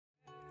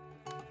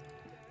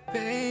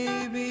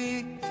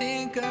Baby,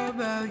 think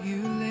about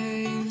you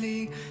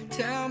lately.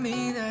 Tell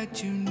me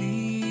that you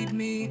need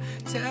me.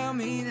 Tell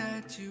me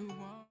that you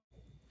want.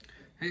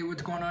 Hey,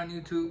 what's going on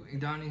YouTube?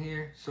 Idani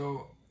here.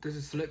 So this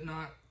is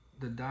Slipknot,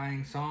 The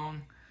Dying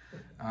Song.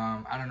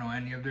 I don't know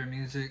any of their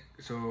music,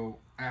 so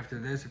after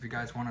this, if you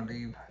guys want to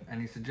leave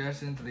any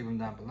suggestions, leave them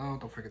down below.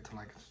 Don't forget to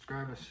like and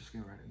subscribe. Let's just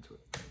get right into it.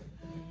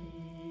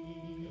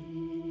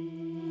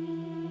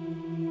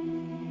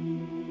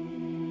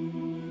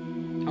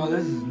 Oh,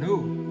 this is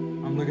new.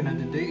 I'm looking at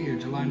the date here,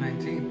 July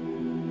 19th.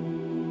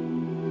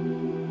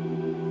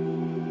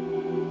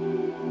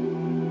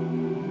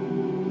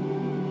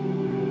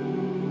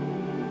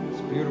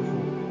 It's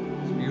beautiful.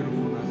 It's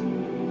beautiful.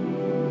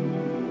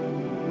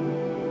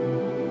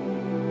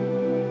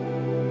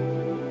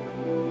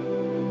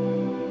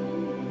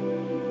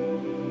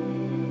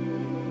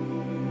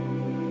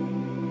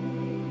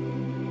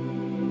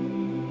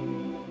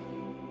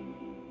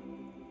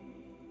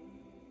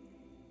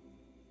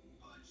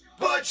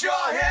 Put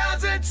your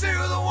hands into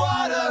the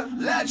water,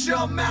 let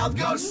your mouth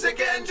go sick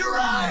and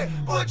dry.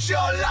 Put your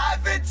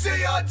life into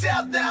your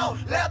death now,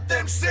 let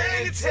them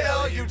sing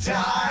till you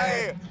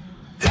die.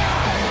 Die,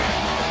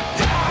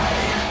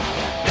 die,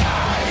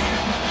 die,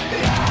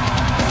 die.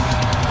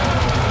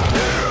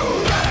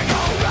 You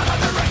radical, rather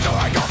than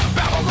rhetorical,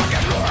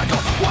 Babylonian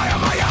oracle. Why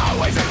am I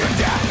always in your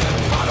debt?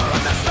 Father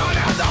and the Son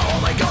and the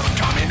Holy Ghost,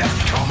 communist,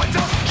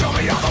 comatose. Show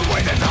me all the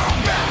ways that are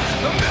bad.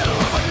 The middle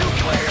of a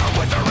nuclear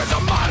winter is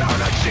a modern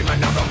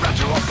achievement of the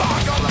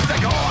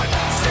retro-apocalyptic horde.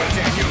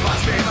 Satan, you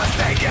must be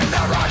mistaken.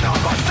 There are no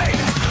more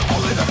Satans,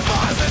 only the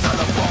bosses of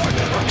the born.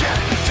 Forget,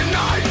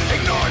 deny,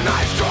 ignore,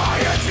 nice, try,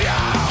 it's you.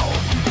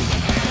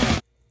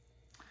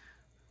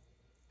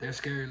 They're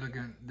scary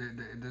looking.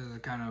 This is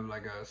kind of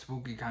like a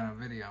spooky kind of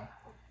video,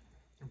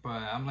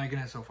 but I'm liking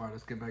it so far.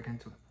 Let's get back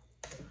into it.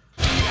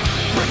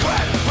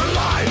 Regret,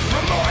 rely,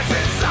 remorse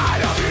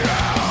inside of you.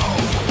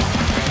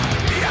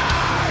 Yeah.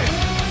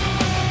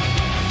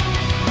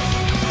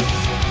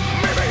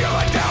 Maybe you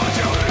let down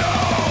too low.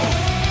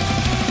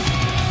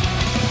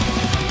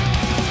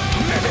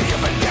 Maybe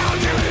you've been down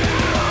too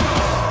low.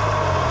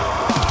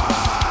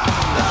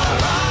 The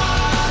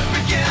heart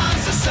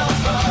begins to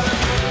suffer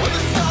when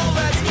the soul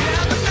lets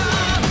give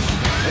enough,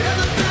 and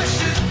the flesh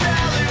is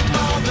barely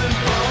more than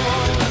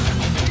bone.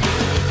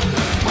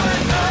 When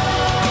no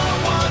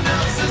one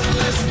else is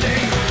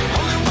listening,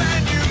 only when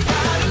you've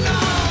had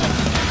enough,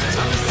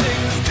 time to sing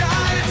this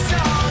dying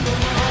song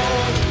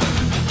alone.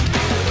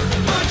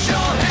 Put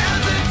your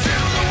hands into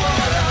the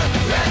water,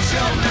 let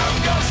your mouth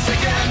go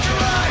sick and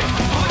dry.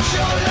 Put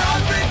your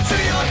love into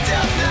your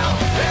death now,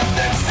 let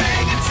them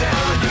sing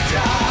until you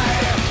die.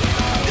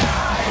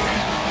 Die,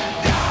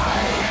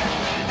 die,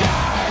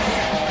 die,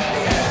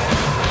 yeah.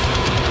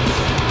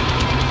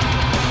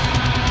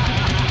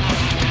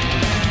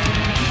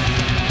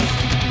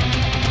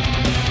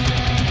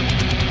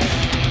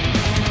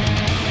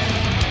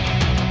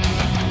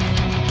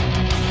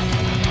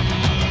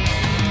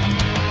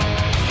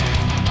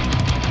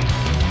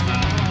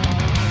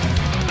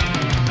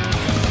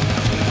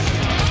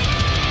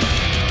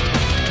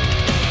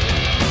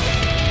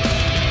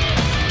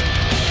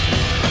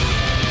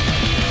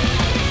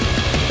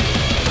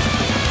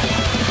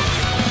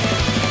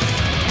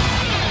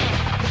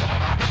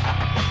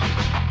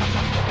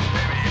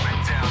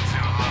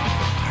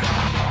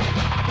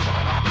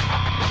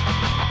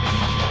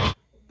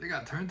 They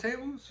got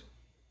turntables?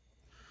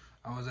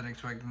 I wasn't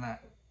expecting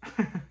that.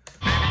 They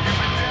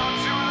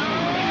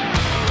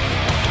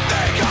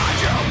got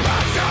you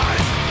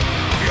bastards.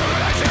 You're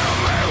gonna tell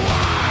me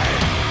why.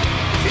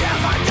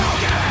 If I don't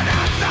get an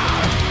answer,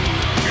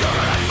 you're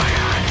gonna sing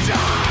and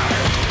die.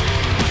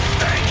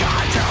 They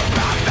got you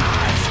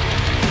bastards.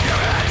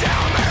 You're gonna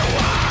tell me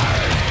why.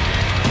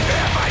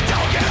 If I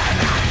don't get an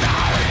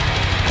answer,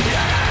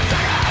 you're gonna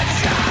sing and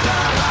die. The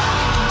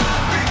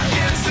heart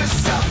begins to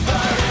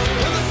suffer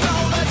when the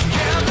soul lets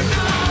give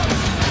enough,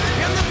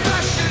 and the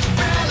flesh is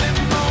barely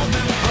more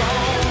than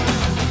bone.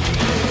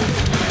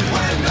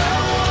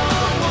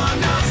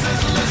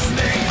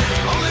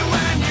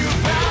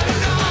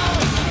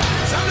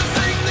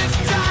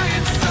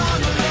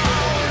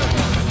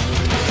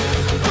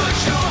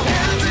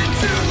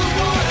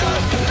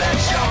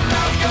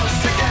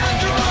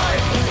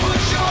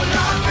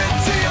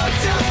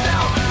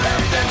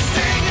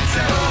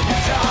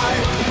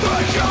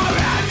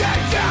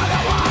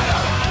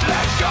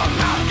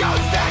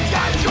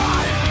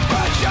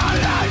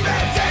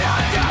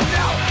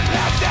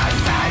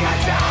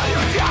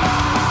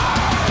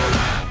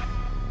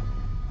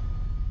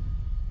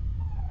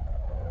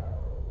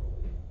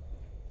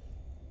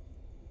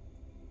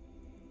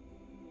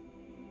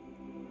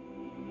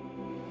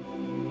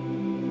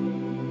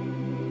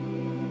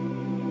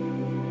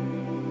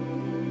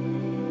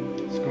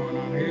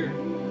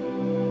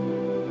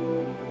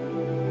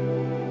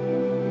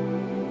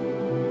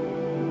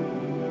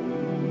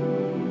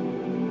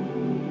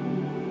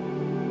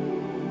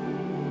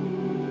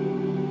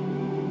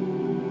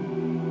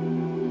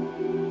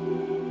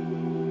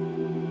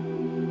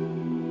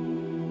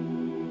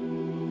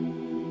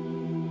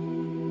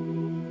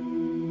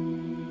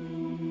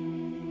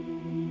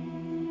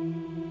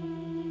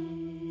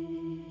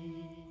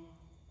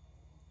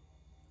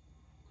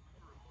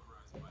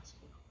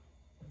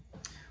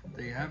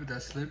 there you have it.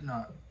 That's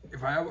Slipknot.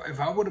 If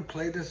I would have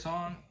played this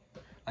song,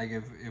 like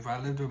if I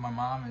lived with my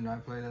mom and I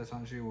played that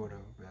song, she would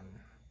have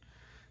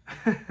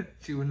been.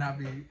 she would not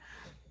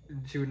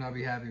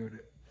be happy with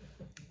it.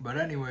 But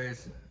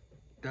anyways,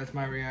 that's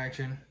my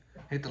reaction.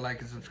 Hit the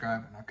like and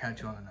subscribe, and I'll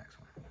catch you on the next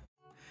one.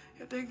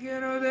 Yo te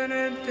quiero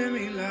tenerte a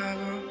mi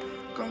lado,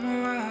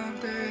 como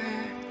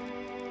antes.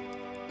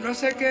 No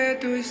sé qué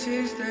tú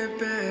hiciste,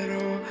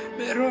 pero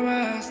me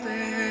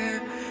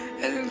robaste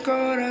el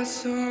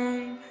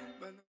corazón.